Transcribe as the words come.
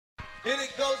And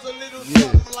it goes a little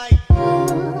something like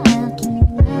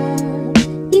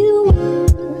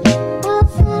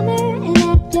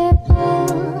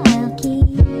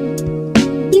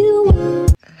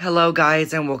Hello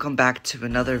guys, and welcome back to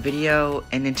another video.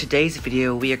 And in today's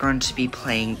video we are going to be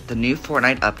playing the new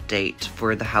Fortnite update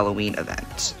for the Halloween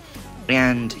event.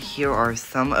 And here are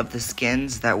some of the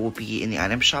skins that will be in the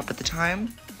item shop at the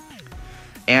time.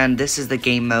 And this is the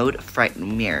game mode,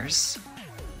 Frightened Mirrors.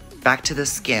 Back to the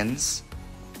skins.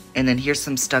 And then here's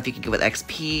some stuff you can get with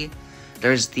XP.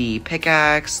 There's the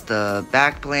pickaxe, the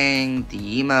back bling,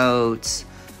 the emotes,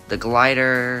 the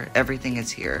glider, everything is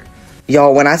here.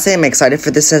 Y'all, when I say I'm excited for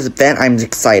this event, I'm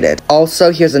excited.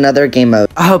 Also, here's another game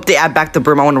mode. I hope they add back the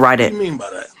broom. I want to ride it. What do you mean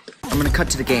by that? I'm gonna cut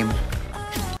to the game.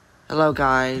 Hello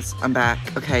guys, I'm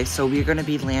back. Okay, so we're gonna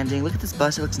be landing. Look at this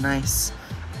bus, it looks nice.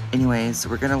 Anyways,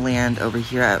 we're gonna land over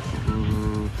here at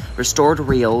Restored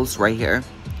Reels, right here.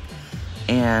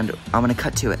 And I'm gonna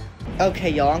cut to it. Okay,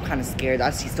 y'all, I'm kind of scared.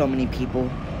 I see so many people.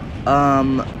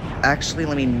 Actually,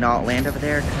 let me not land over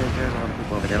there, because there's a lot of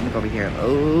people over there. Let me go over here.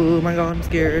 Oh my god, I'm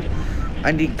scared.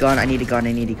 I need a gun, I need a gun,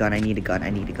 I need a gun, I need a gun, I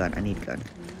need a gun, I need a gun.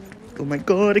 Oh my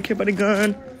god, I can't find a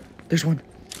gun. There's one.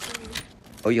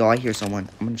 Oh, y'all, I hear someone.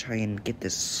 I'm gonna try and get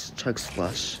this chug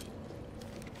slush.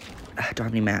 I don't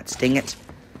have any mats. Dang it.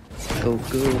 Go,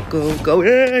 go, go, go.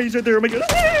 Hey, he's right there. Oh my god.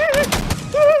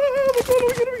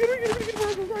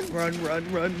 Run,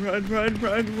 run, run, run, run,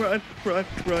 run, run, run, run, run,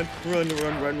 run,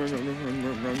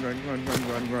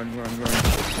 run, run, run, run.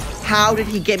 How did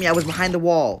he get me? I was behind the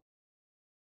wall.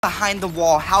 Behind the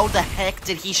wall. How the heck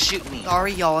did he shoot me?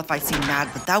 Sorry, y'all, if I seem mad,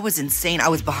 but that was insane. I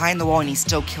was behind the wall and he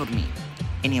still killed me.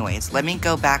 Anyways, let me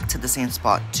go back to the same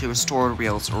spot to Restored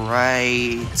Reels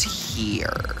right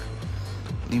here.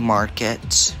 Let me mark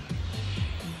it.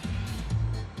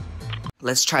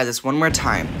 Let's try this one more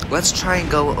time. Let's try and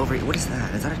go over. What is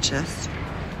that? Is that a chest?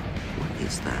 What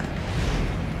is that?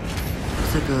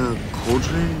 It's like a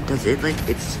cauldron. Does it like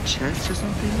its chest or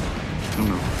something? Oh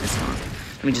no, it's not.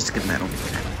 Let me just get metal.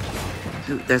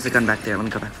 Ooh, there's a gun back there. Let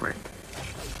me go back for it.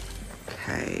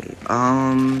 Okay.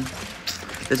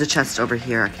 There's a chest over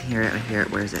here. I can hear it. I hear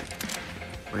it. Where is it?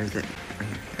 Where is it? Right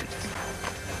here. Here it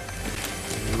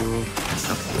is. Ooh, that's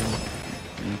something.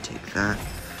 Let me take that.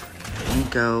 Let me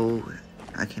go.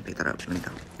 I can't pick that up. Let me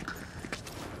go.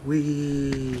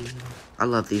 Whee! I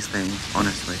love these things,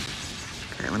 honestly.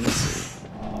 Okay, let me see.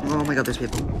 Oh my god, there's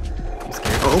people. I'm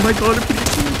scared. Oh my god, I'm getting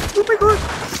chased. Oh my god.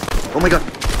 Oh my god.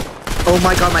 Oh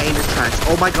my god, my aim is trash.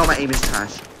 Oh my god, my aim is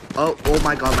trash. Oh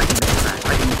my god, my aim is trash.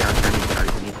 I need to get out of here. I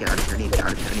need to get out of here. I need to get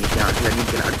out of here. I need to get out of here. I need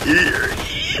to get out of here. I need to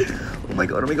get out of here. Oh my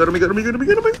god, oh my god, oh my god, oh my god, oh my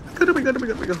god, oh my god, oh my god, oh my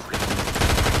god, oh my god.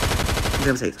 I think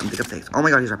I'm safe. I think I'm safe. Oh my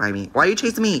god, he's right by me. Why are you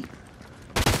chasing me?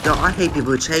 Yo, I hate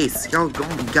people who chase. Yo,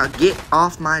 get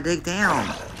off my dick down.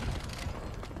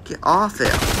 Get off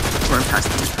it. Run past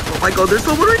me. Oh my god, there's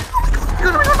someone right.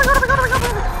 Oh my god, oh my god, oh my god, oh my god, oh my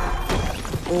god.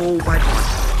 Oh my god.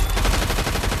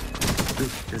 Ooh,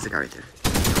 there's a guy right there.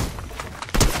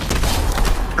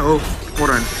 Oh, hold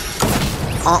on.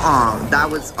 That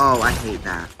was, oh, I hate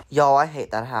that. Y'all, I hate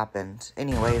that happened.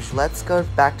 Anyways, let's go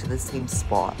back to the same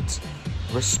spot.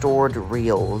 Restored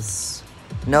Reels.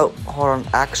 Nope, hold on.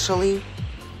 Actually,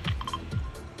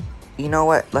 you know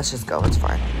what? Let's just go. It's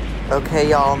fine. Okay,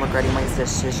 y'all, I'm regretting my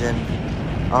decision.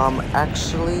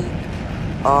 Actually,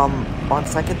 on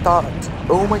second thought,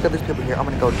 oh my god, there's people here. I'm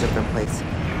gonna go to a different place.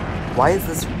 Why is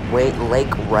this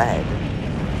lake red?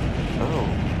 Oh.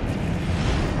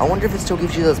 I wonder if it still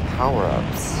gives you those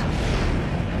power-ups.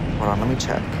 Hold on, let me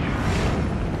check.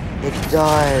 It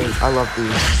does. I love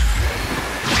these.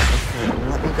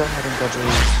 Let me go ahead and go to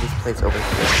these plates over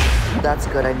here. That's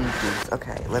good, I need these.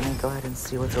 Okay, let me go ahead and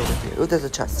see what's over here. Ooh, there's a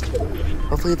chest.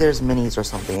 Hopefully there's minis or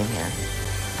something in here.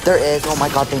 There is. Oh my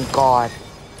god, thank god.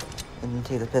 Let me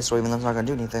take the pistol, even though it's not gonna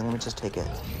do anything. Let me just take it.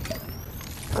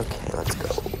 Okay, let's go.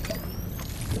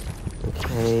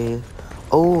 Okay.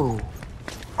 Oh.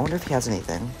 I wonder if he has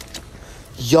anything.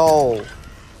 Yo.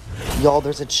 Y'all,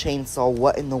 there's a chainsaw.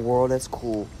 What in the world? That's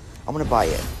cool. I'm gonna buy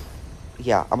it.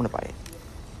 Yeah, I'm gonna buy it.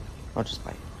 I'll just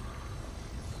buy it.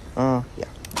 Yeah.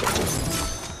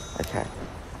 Okay.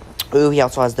 Ooh, he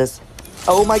also has this.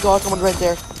 Oh my god, someone's right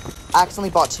there. I accidentally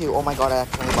bought two. Oh my god, I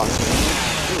accidentally bought two.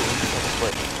 Ooh,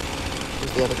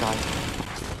 where's the other guy?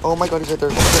 Oh my god, he's right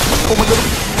there. Oh my god.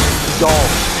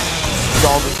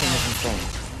 Y'all, this thing is insane.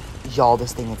 Y'all,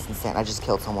 this thing is insane. I just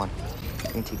killed someone.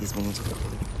 Let me take these minis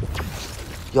quickly.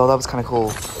 Yo, that was kind of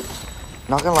cool.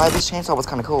 Not gonna lie, this chainsaw was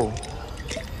kind of cool.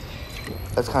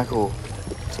 That's kind of cool.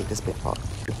 Take this big pot.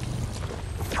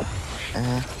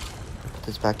 Put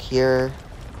this back here.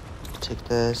 Take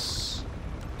this.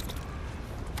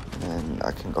 And then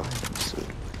I can go ahead and see.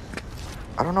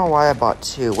 I don't know why I bought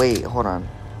 2. Wait, hold on.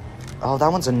 Oh,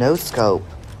 that one's a no scope.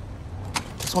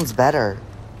 This one's better.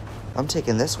 I'm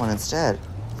taking this one instead.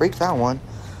 Freak that one.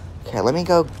 Okay, let me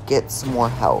go get some more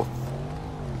health.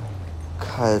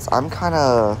 Cause I'm kind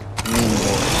of mean.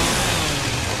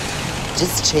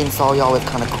 Just chainsaw y'all is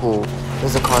kind of cool.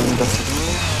 There's a car. Let me go see.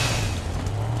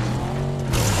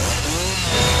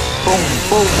 Boom,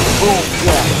 boom, boom.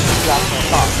 Yeah,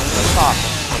 stop.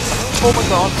 Oh my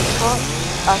god, the car.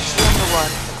 Actually, I'm gonna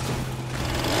run.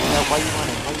 Yeah, why you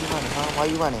running? Huh? Why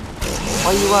you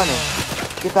running?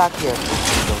 Get back here.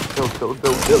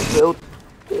 Build.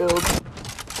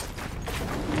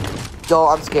 Yo,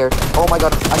 I'm scared. Oh my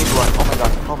god, I need to run.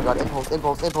 Oh my god. Impulse. Get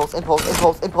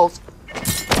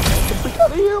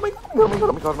out of here. Oh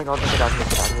my god.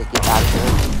 Get out of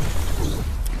here.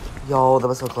 Yo, that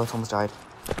was so close. Almost died.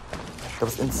 That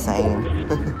was insane.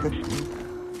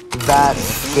 That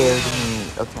scared me.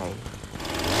 Okay.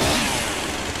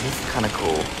 This is kind of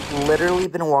cool. Literally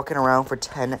been walking around for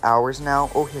 10 hours now.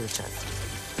 Oh, here's a chest.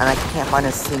 And I can't find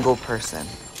a single person.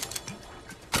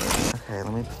 Okay,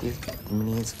 let me put these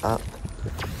minis up.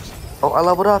 Oh, I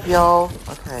leveled up, y'all.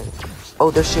 Okay.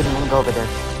 Oh, they're shooting. Let me go over there.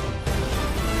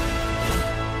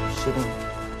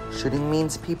 Shooting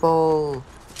means people.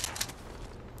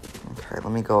 Okay,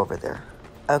 let me go over there.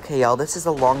 Okay, y'all, this is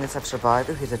the longest I've survived.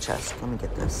 Oh, here's a chest. Let me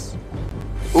get this.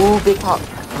 Ooh, big pop.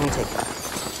 Let me take that.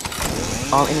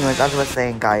 Anyways, as I was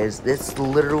saying, guys, this is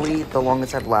literally the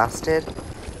longest I've lasted,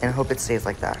 and I hope it stays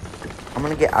like that. I'm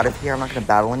gonna get out of here. I'm not gonna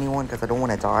battle anyone because I don't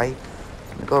want to die.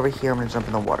 I'm gonna go over here. I'm gonna jump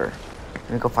in the water. I'm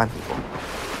gonna go find people.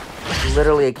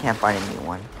 Literally, I can't find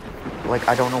anyone. Like,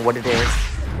 I don't know what it is.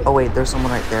 Oh, wait, there's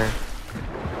someone right there.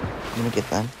 I'm gonna get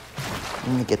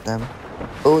them.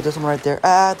 Oh, there's someone right there.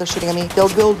 Ah, they're shooting at me.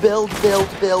 Build.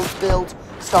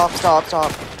 Stop.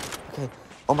 Okay.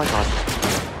 Oh, my God.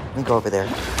 Let me go over there.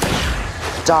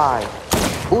 Die.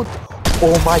 Ooh.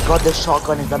 Oh, my God, the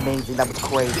shotgun is amazing. That was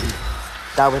crazy.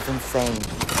 That was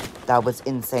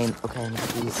insane. Okay,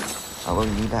 please. I don't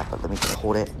really need that, but let me just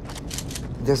hold it.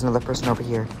 There's another person over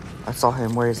here. I saw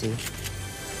him. Where is he?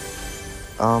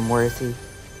 Where is he?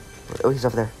 Oh, he's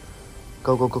over there.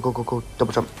 Go.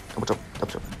 Double jump.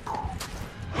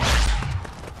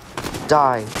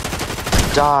 Die.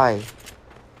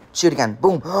 Shoot again.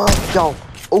 Boom. Yo.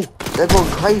 Oh, they're going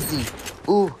crazy.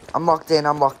 Ooh, I'm locked in. Ooh,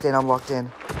 I'm locked in. Ooh,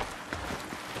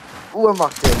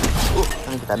 let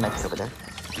me get that mech over there.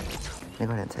 Let me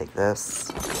go ahead and take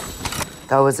this.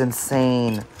 That was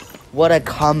insane. What a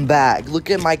comeback. Look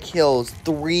at my kills.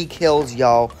 3 kills,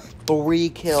 y'all. 3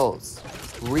 kills.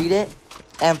 Read it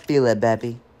and feel it,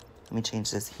 baby. Let me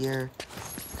change this here.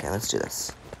 Okay, let's do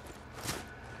this.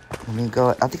 Let me go.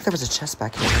 I think there was a chest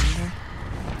back here, wasn't there?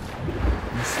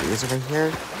 Let me see. Is it right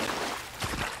here?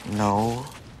 No.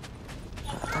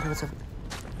 I thought it was over.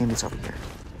 Maybe it's over here.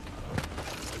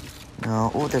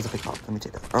 No. Oh, there's a big pop. Let me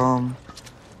take that.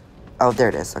 Oh, there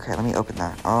it is. Okay, let me open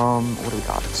that. What do we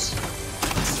got?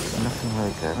 Nothing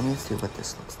really good. Let me see what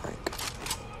this looks like.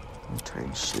 Let me try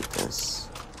and shoot this.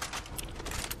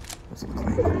 Does it look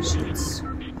like it shoots?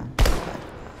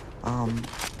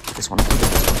 This one.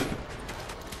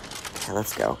 Okay,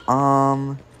 let's go.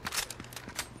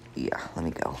 Yeah, let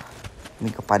me go. Let me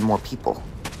go find more people.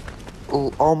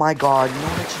 Oh my god, you know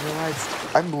what I just realized?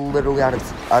 I'm literally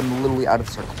out of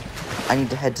circle. I need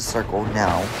to head to circle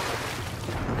now.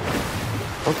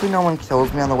 Hopefully no one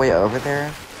kills me on the way over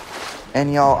there.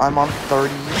 And y'all, I'm on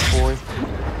 34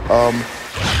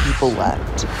 people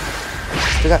left.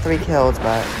 Still got 3 kills,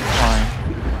 but it's fine.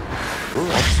 Ooh,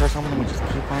 I just heard someone. Let me just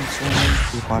keep on streaming,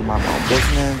 keep on my own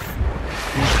business.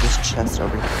 Let me put this chest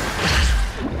over here.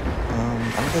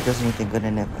 I don't think there's anything good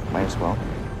in it, but might as well.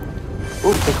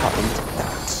 Ooh, they caught me. Take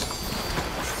that.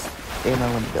 Ammo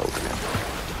and build.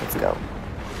 Let's go.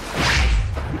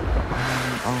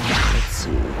 Let's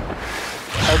see.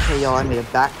 Okay, y'all, I made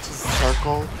it back to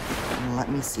circle. And let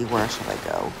me see, where should I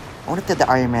go? I wonder if they have the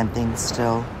Iron Man thing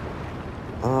still.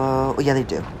 Oh yeah, they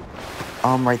do.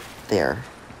 Right there.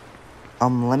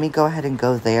 Let me go ahead and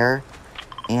go there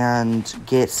and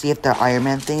see if the Iron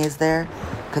Man thing is there.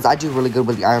 Because I do really good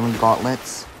with the Iron Man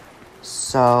gauntlets.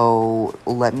 So,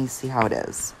 let me see how it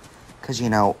is. Because, you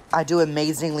know, I do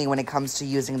amazingly when it comes to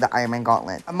using the Iron Man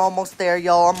gauntlet. I'm almost there,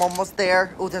 y'all. I'm almost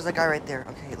there. Oh, there's a guy right there.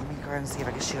 Okay, let me go ahead and see if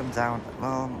I can shoot him down.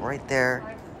 Right there.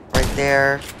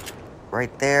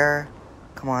 Right there.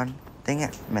 Come on. Dang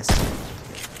it. Missed.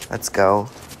 Let's go.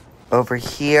 Over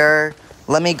here.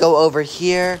 Let me go over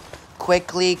here.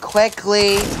 Quickly.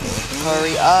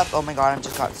 Hurry up. Oh my god, I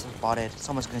just got spotted.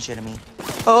 Someone's gonna shoot at me.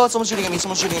 Oh, someone's shooting at me.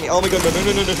 Oh my god,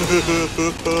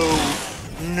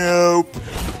 no. Nope.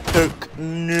 Heck,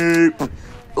 nope.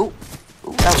 Oh,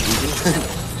 that was easy.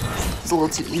 It's a little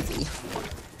too easy.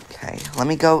 Okay, let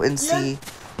me go and see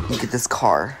and get this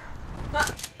car.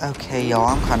 Okay, y'all,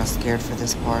 I'm kind of scared for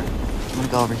this part. I'm gonna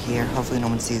go over here. Hopefully no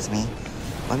one sees me.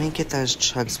 Let me get those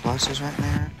chug splashes right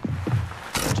there.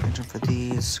 Change them for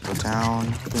these. Go down.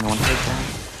 Hopefully no one heard that.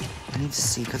 I need to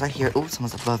see, because I hear... Oh,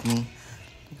 someone's above me.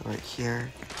 Go right here.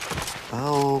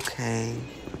 Okay.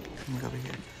 Let me go over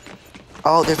here.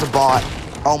 Oh, there's a bot.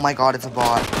 Oh my god, it's a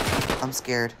bot. I'm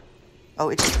scared. Oh,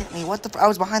 it just hit me. What the... I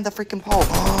was behind the freaking pole.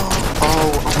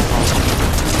 Oh my god.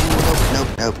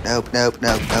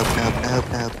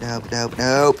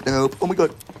 Nope. Oh my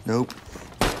god. Nope.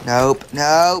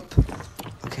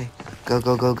 Okay. Go.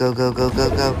 Go.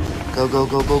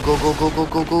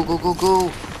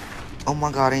 Oh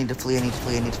my god, I need to flee.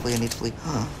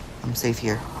 I'm safe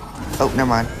here. Oh, never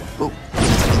mind. Oh,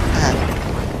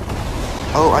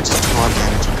 oh, I just took a lot of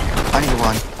damage. I need to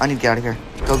run. I need to get out of here.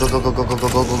 Go. Go.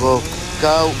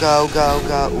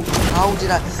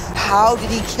 How did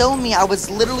he kill me? I was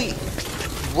literally...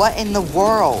 What in the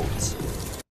world?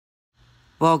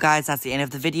 Well, guys, that's the end of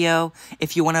the video.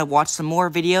 If you want to watch some more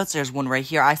videos, there's one right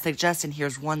here I suggest, and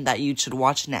here's one that you should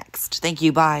watch next. Thank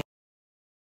you, bye.